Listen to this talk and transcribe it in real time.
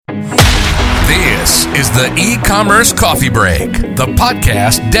is the E-commerce Coffee Break, the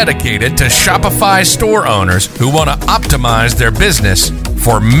podcast dedicated to Shopify store owners who want to optimize their business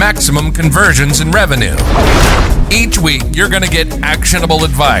for maximum conversions and revenue. Each week, you're going to get actionable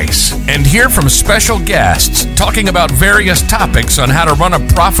advice and hear from special guests talking about various topics on how to run a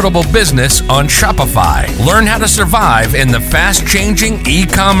profitable business on Shopify. Learn how to survive in the fast-changing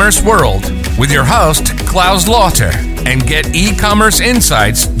e-commerce world with your host, Klaus Lauter, and get e-commerce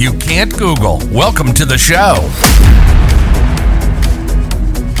insights you can't Google. Welcome to the show.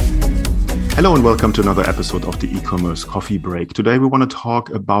 Hello and welcome to another episode of the E-commerce Coffee Break. Today we want to talk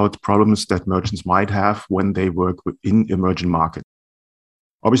about problems that merchants might have when they work in emerging markets.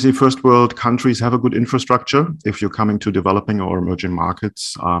 Obviously, first world countries have a good infrastructure. If you're coming to developing or emerging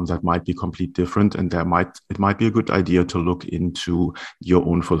markets, that might be completely different, and it might be a good idea to look into your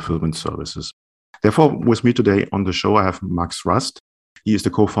own fulfillment services. Therefore, with me today on the show, I have Max Rust. He is the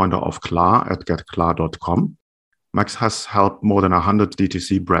co-founder of Klar at GetKlar.com. Max has helped more than 100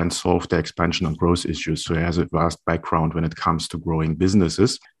 D2C brands solve their expansion and growth issues, so he has a vast background when it comes to growing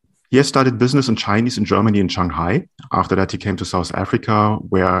businesses. He has started business in Chinese in Germany and Shanghai. After that, he came to South Africa,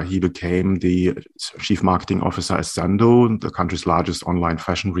 where he became the chief marketing officer at Zalando, the country's largest online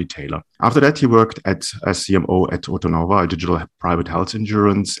fashion retailer. After that, he worked as CMO at Autonova, a digital private health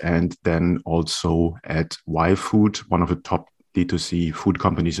insurance, and then also at YFood, one of the top D2C food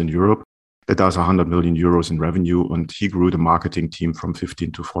companies in Europe that does 100 million euros in revenue. And he grew the marketing team from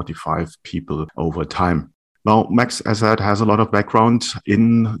 15 to 45 people over time. Now, Max, as I said, has a lot of background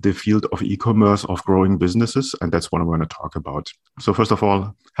in the field of e-commerce, of growing businesses, and that's what I want to talk about. So first of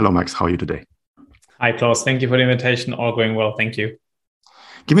all, hello, Max. How are you today? Hi, Klaus. Thank you for the invitation. All going well. Thank you.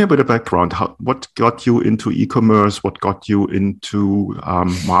 Give me a bit of background. What got you into e-commerce? What got you into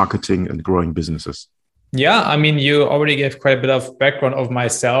marketing and growing businesses? Yeah, I mean, you already gave quite a bit of background of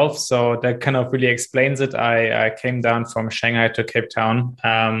myself, so that kind of really explains it. I came down from Shanghai to Cape Town,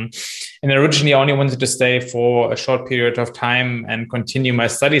 and originally I only wanted to stay for a short period of time and continue my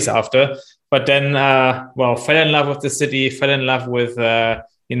studies after. But then, fell in love with the city, fell in love with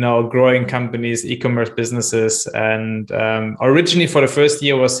growing companies, e-commerce businesses, and originally for the first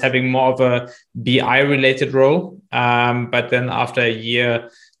year was having more of a BI related role, but then after a year,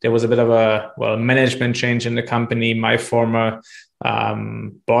 there was a bit of a management change in the company. My former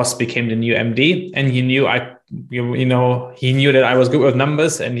boss became the new MD, and he knew that I was good with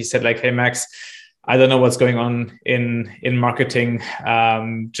numbers, and he said, like, "Hey, Max, I don't know what's going on in marketing.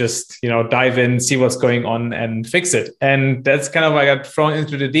 Just dive in, see what's going on, and fix it." And that's kind of I got thrown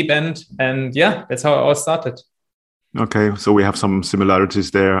into the deep end, and yeah, that's how it all started. Okay, so we have some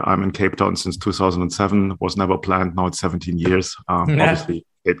similarities there. I'm in Cape Town since 2007. Was never planned. Now it's 17 years. Obviously,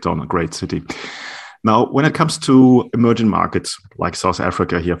 Cape Town, a great city. Now, when it comes to emerging markets like South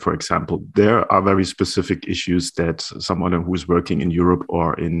Africa here, for example, there are very specific issues that someone who is working in Europe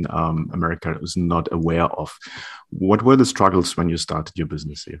or in America is not aware of. What were the struggles when you started your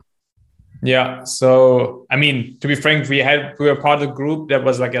business here? Yeah. So, I mean, to be frank, we were part of a group that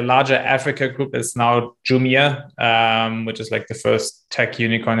was like a larger Africa group. It's now Jumia, which is like the first tech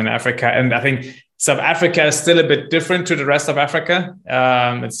unicorn in Africa. And I think South Africa is still a bit different to the rest of Africa.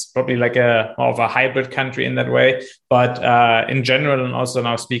 It's probably like more of a hybrid country in that way. But in general, and also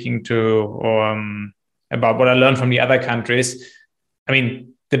now speaking to about what I learned from the other countries, I mean,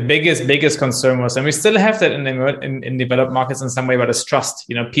 the biggest concern was, and we still have that in developed markets in some way, but it's trust.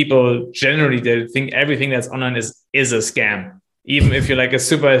 People generally, they think everything that's online is a scam. Even if you're like a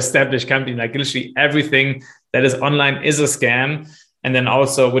super established company, like literally everything that is online is a scam. And then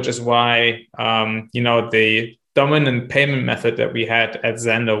also, which is why, the dominant payment method that we had at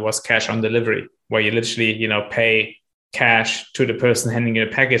Zalando was cash on delivery, where you literally, pay cash to the person handing you a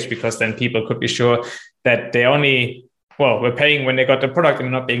package, because then people could be sure that they we're paying when they got the product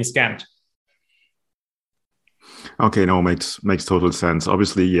and not being scammed. Okay, no, makes total sense.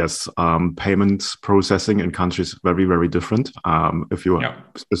 Obviously, yes, payment processing in countries very, very different. If you are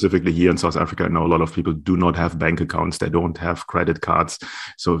specifically here in South Africa, I know a lot of people do not have bank accounts. They don't have credit cards.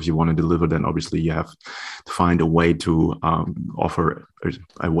 So if you want to deliver, then obviously you have to find a way to offer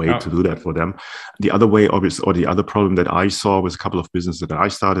a way to do that for them. The other way, obviously, or the other problem that I saw with a couple of businesses that I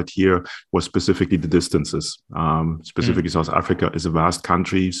started here was specifically the distances. Specifically, South Africa is a vast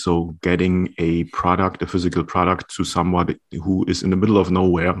country. So getting a physical product to someone who is in the middle of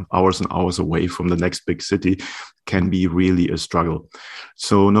nowhere, hours and hours away from the next big city, can be really a struggle.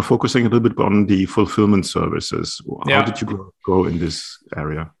 So now focusing a little bit on the fulfillment services. How did you grow in this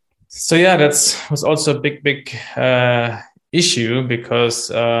area? So that was also a big issue, because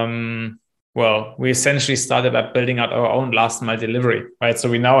well, we essentially started by building out our own last mile delivery, right? So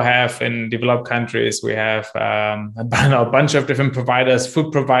we now have in developed countries, we have a bunch of different providers,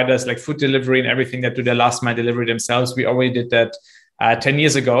 food providers, like food delivery and everything that do their last mile delivery themselves. We already did that 10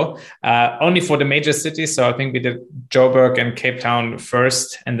 years ago, only for the major cities. So I think we did Joburg and Cape Town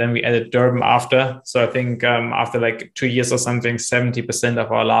first, and then we added Durban after. So I think after like 2 years or something, 70%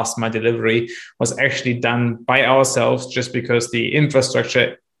 of our last mile delivery was actually done by ourselves, just because the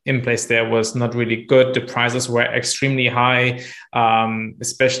infrastructure in place there was not really good. The prices were extremely high,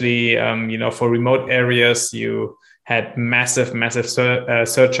 especially for remote areas. You had massive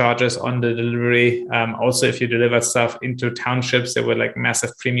surcharges on the delivery. Also, if you delivered stuff into townships, there were like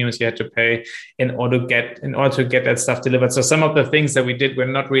massive premiums you had to pay in order to get that stuff delivered. So some of the things that we did were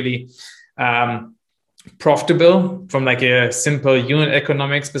not really profitable from like a simple unit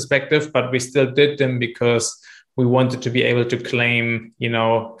economics perspective, but we still did them because we wanted to be able to claim,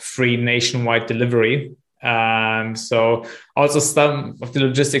 free nationwide delivery. So also some of the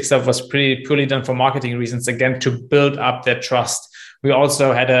logistics stuff was pretty purely done for marketing reasons, again, to build up that trust. We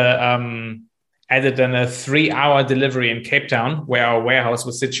also had added a 3-hour delivery in Cape Town where our warehouse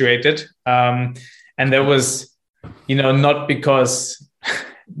was situated. And that was, not because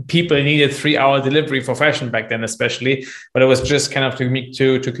people needed 3-hour delivery for fashion back then, especially, but it was just kind of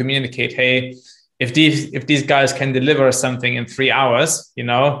to communicate, hey, if these guys can deliver something in 3 hours,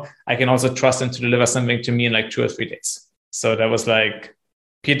 I can also trust them to deliver something to me in like 2 or 3 days. So that was like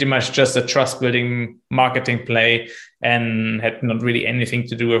pretty much just a trust building marketing play, and had not really anything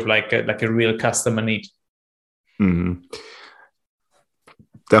to do with like a real customer need. Mm-hmm.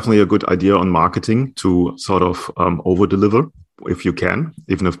 Definitely a good idea on marketing to sort of over deliver if you can,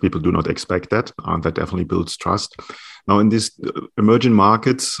 even if people do not expect that. That definitely builds trust. Now, in these emerging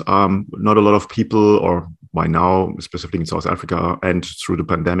markets, not a lot of people, or by now, specifically in South Africa and through the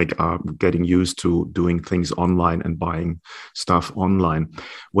pandemic, are getting used to doing things online and buying stuff online.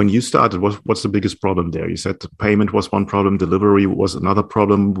 When you started, what's the biggest problem there? You said payment was one problem, delivery was another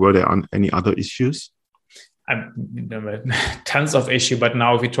problem. Were there any other issues? Tons of issue, but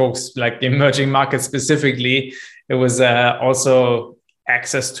now if we talk like the emerging markets specifically, it was also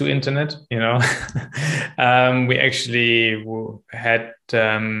access to internet. We actually had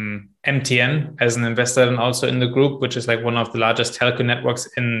MTN as an investor and also in the group, which is like one of the largest telco networks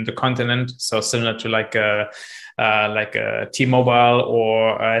in the continent. So similar to like a T-Mobile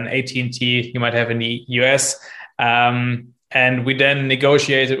or an AT&T you might have in the US. And we then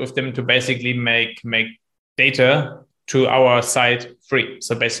negotiated with them to basically make data to our site free.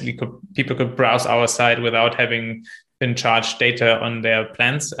 So basically people could browse our site without having been charged data on their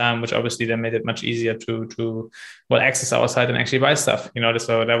plans, which obviously then made it much easier to access our site and actually buy stuff.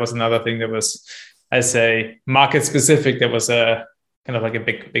 So that was another thing that was, I say, market specific. That was a kind of like a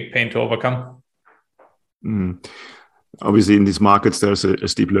big pain to overcome. Mm. Obviously, in these markets, there's a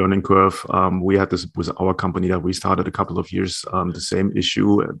steep learning curve. We had this with our company that we started a couple of years, the same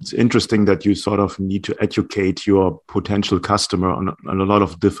issue. It's interesting that you sort of need to educate your potential customer on a lot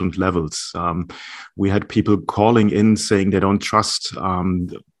of different levels. We had people calling in saying they don't trust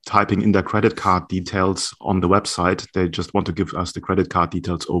typing in their credit card details on the website. They just want to give us the credit card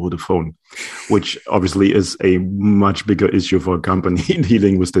details over the phone, which obviously is a much bigger issue for a company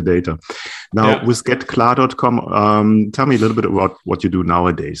dealing with the data. Now, with GetKlar.com, tell me a little bit about what you do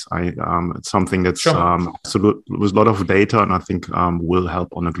nowadays. It's something that's with a lot of data, and I think will help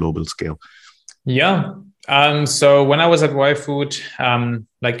on a global scale. Yeah. So when I was at YFood,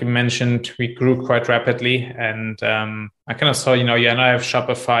 like you mentioned, we grew quite rapidly, and I kind of saw, you now have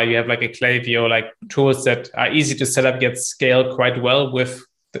Shopify, you have like a Klaviyo, like tools that are easy to set up, get scaled quite well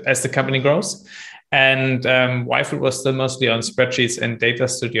as the company grows. And YFood was still mostly on spreadsheets and Data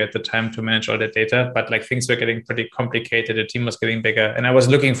Studio at the time to manage all the data, but like things were getting pretty complicated. The team was getting bigger, and I was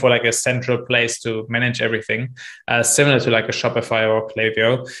looking for like a central place to manage everything, similar to like a Shopify or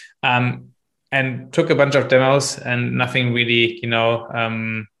Klaviyo. And took a bunch of demos, and nothing really,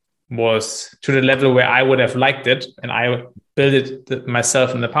 was to the level where I would have liked it. And I built it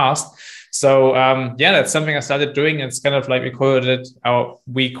myself in the past. So that's something I started doing. It's kind of like we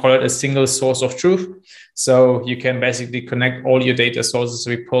call it a single source of truth. So you can basically connect all your data sources.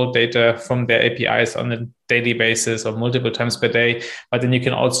 We pull data from their APIs on a daily basis or multiple times per day, but then you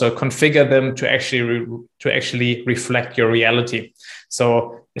can also configure them to actually reflect your reality.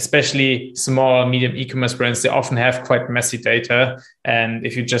 So especially small, medium e-commerce brands, they often have quite messy data. And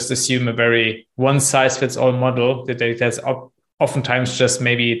if you just assume a very one-size-fits-all model, the data is oftentimes just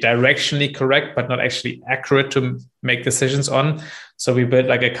maybe directionally correct, but not actually accurate to make decisions on. So we built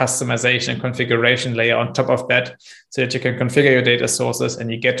like a customization and configuration layer on top of that so that you can configure your data sources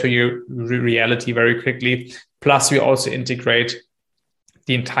and you get to your reality very quickly. Plus, we also integrate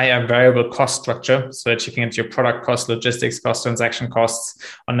the entire variable cost structure so that you can get your product cost, logistics cost, transaction costs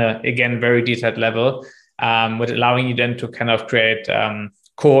on a, again, very detailed level, with allowing you then to kind of create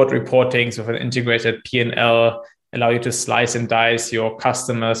cohort reportings with an integrated P&L, allow you to slice and dice your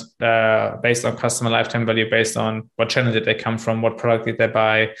customers based on customer lifetime value, based on what channel did they come from, what product did they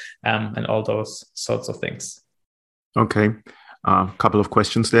buy, and all those sorts of things. Okay. A couple of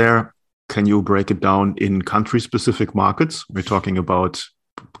questions there. Can you break it down in country-specific markets? We're talking about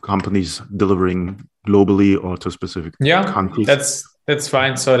companies delivering globally or to specific countries. That's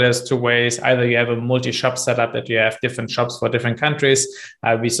fine. So there's two ways. Either you have a multi-shop setup that you have different shops for different countries.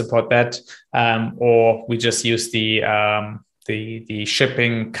 We support that, or we just use the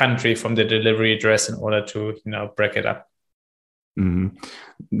shipping country from the delivery address in order to break it up. Mm-hmm.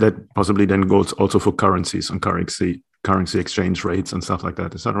 That possibly then goes also for currencies and currency exchange rates and stuff like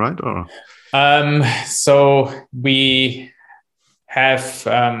that. Is that right? Or so we have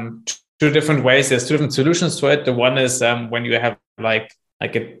two different ways. There's two different solutions to it. The one is when you have like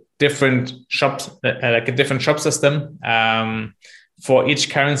a different shop, like a different shop system for each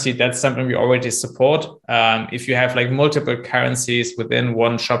currency. That's something we already support. If you have like multiple currencies within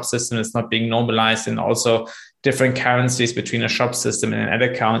one shop system, it's not being normalized, and also different currencies between a shop system and an ad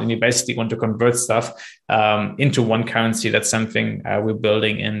account, and you basically want to convert stuff into one currency. That's something we're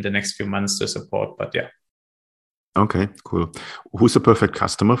building in the next few months to support. But yeah. Okay, cool. Who's the perfect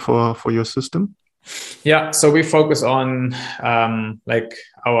customer for your system? Yeah, so we focus on like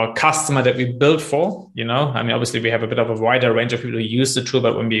our customer that we build for, I mean, obviously we have a bit of a wider range of people who use the tool,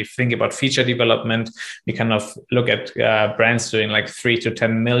 but when we think about feature development, we kind of look at brands doing like 3 to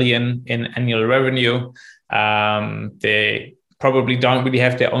 10 million in annual revenue. They probably don't really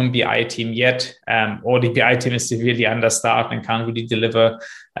have their own BI team yet, or the BI team is severely understaffed and can't really deliver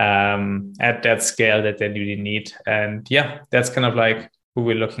at that scale that they really need. And yeah, that's kind of like who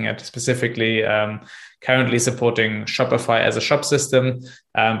we're looking at specifically, currently supporting Shopify as a shop system,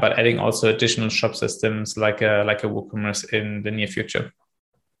 but adding also additional shop systems like a WooCommerce in the near future.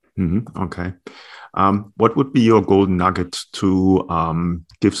 Mm-hmm. Okay. What would be your golden nugget to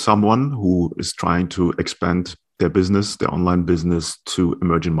give someone who is trying to expand their business, their online business, to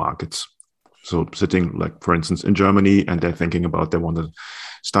emerging markets? So sitting like, for instance, in Germany, and they're thinking about they want to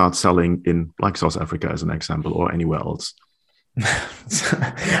start selling in like South Africa as an example, or anywhere else.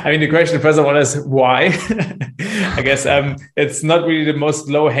 I mean, the question first of all is why? I guess it's not really the most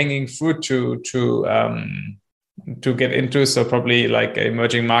low-hanging fruit to get into. So probably like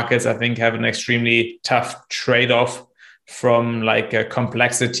emerging markets, I think, have an extremely tough trade-off from like a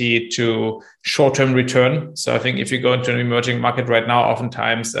complexity to short-term return. So I think if you go into an emerging market right now,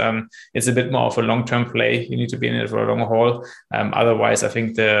 oftentimes it's a bit more of a long-term play. You need to be in it for a long haul. Otherwise, I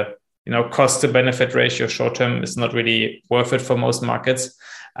think the cost to benefit ratio short-term is not really worth it for most markets.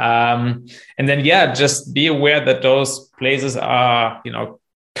 And then, just be aware that those places are,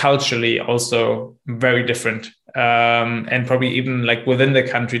 culturally also very different. And probably even like within the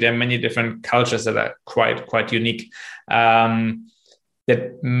country, there are many different cultures that are quite unique.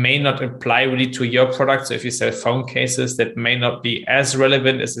 That may not apply really to your product. So if you sell phone cases, that may not be as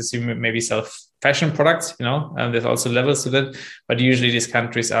relevant as you maybe sell fashion products, and there's also levels to that. But usually these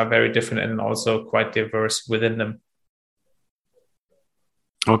countries are very different and also quite diverse within them.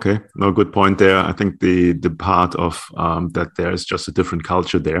 Okay, no, good point there. I think the part of that there is just a different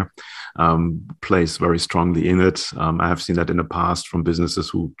culture there plays very strongly in it. I have seen that in the past from businesses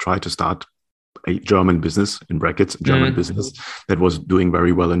who try to start a German business, in brackets, German business that was doing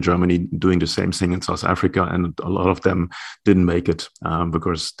very well in Germany, doing the same thing in South Africa. And a lot of them didn't make it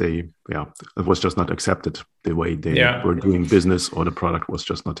because it was just not accepted the way they were doing business, or the product was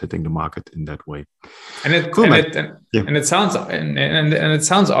just not hitting the market in that way. And it sounds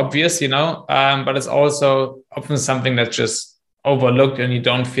obvious, but it's also often something that's just overlooked and you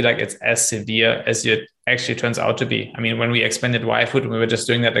don't feel like it's as severe as it actually turns out to be. I mean, when we expanded YFood, we were just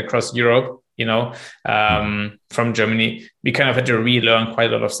doing that across Europe, from Germany, we kind of had to relearn quite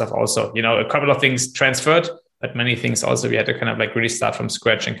a lot of stuff also. A couple of things transferred, but many things also we had to kind of like really start from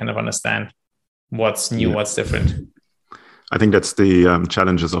scratch and kind of understand what's new, what's different. I think that's the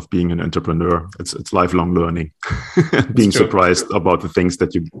challenges of being an entrepreneur. It's lifelong learning, being surprised about the things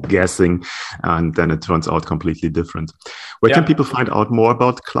that you're guessing, and then it turns out completely different. Where can people find out more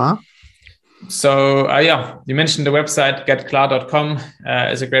about Klar? So, you mentioned the website, getklar.com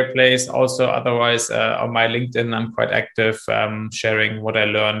is a great place. Also, otherwise, on my LinkedIn, I'm quite active, sharing what I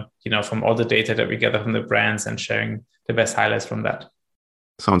learn, from all the data that we gather from the brands and sharing the best highlights from that.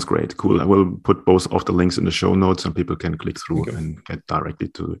 Sounds great. Cool. I will put both of the links in the show notes and people can click through and get directly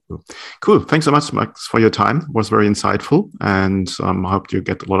to it. Cool. Thanks so much, Max, for your time. It was very insightful. And I hope you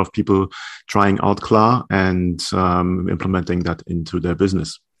get a lot of people trying out Klar and implementing that into their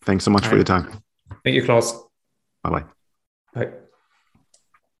business. Thanks so much for your time. Thank you, Klaus. Bye-bye. Bye.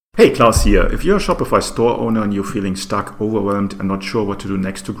 Hey, Klaus here. If you're a Shopify store owner and you're feeling stuck, overwhelmed, and not sure what to do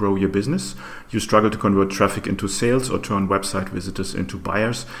next to grow your business, you struggle to convert traffic into sales or turn website visitors into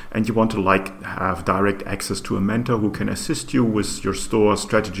buyers, and you want to have direct access to a mentor who can assist you with your store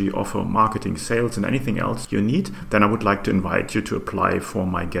strategy, offer, marketing, sales, and anything else you need, then I would like to invite you to apply for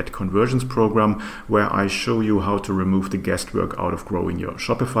my Get Conversions program, where I show you how to remove the guesswork out of growing your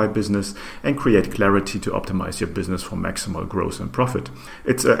Shopify business and create clarity to optimize your business for maximal growth and profit.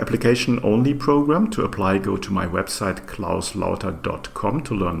 It's an application-only program. To apply, go to my website klauslauter.com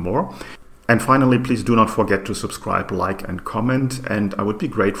to learn more. And finally, please do not forget to subscribe, like, and comment. And I would be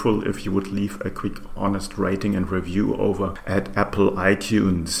grateful if you would leave a quick, honest rating and review over at Apple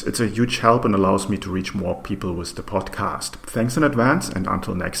iTunes. It's a huge help and allows me to reach more people with the podcast. Thanks in advance, and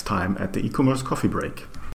until next time at the e-commerce coffee break.